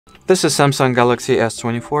This is Samsung Galaxy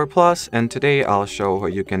S24 Plus, and today I'll show how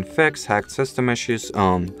you can fix hacked system issues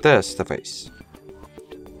on this device.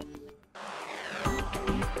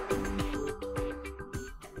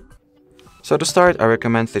 So to start, I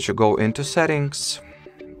recommend that you go into Settings,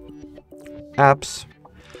 Apps,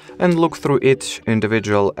 and look through each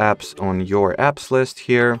individual apps on your apps list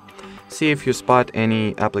here. See if you spot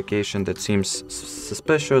any application that seems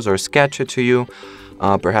suspicious or sketchy to you.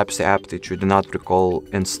 Perhaps the app that you do not recall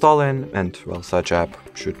installing, and well, such app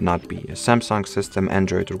should not be a Samsung system,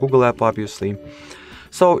 Android or Google app obviously.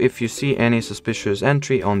 So if you see any suspicious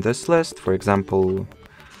entry on this list, for example,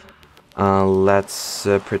 let's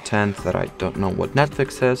pretend that I don't know what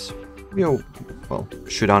Netflix is, you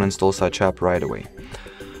should uninstall such app right away.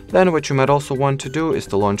 Then what you might also want to do is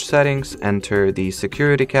to launch Settings, enter the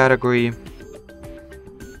Security category,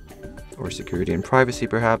 or Security and Privacy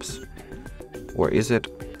perhaps. Or is it?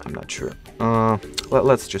 I'm not sure.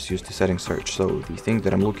 Let's just use the settings search. So the thing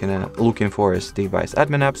that I'm looking for is device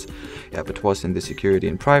admin apps. Yeah, but it was in the security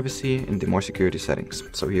and privacy in the more security settings.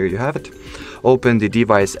 So here you have it. Open the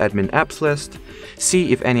device admin apps list.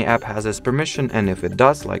 See if any app has this permission, and if it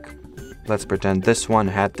does, like let's pretend this one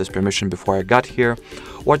had this permission before I got here.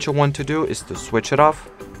 What you want to do is to switch it off.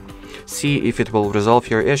 See if it will resolve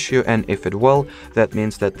your issue, and if it will, that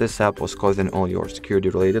means that this app was causing all your security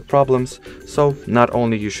related problems. So not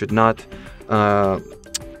only you should not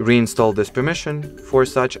reinstall this permission for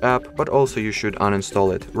such app, but also you should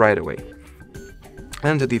uninstall it right away.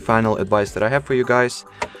 And the final advice that I have for you guys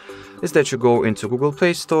is that you go into Google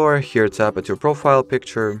Play Store, here tap at your profile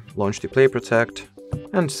picture, launch the Play Protect,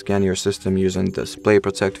 and scan your system using this Play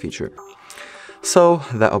Protect feature. So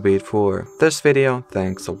that'll be it for this video.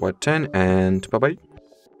 Thanks for watching, and bye bye.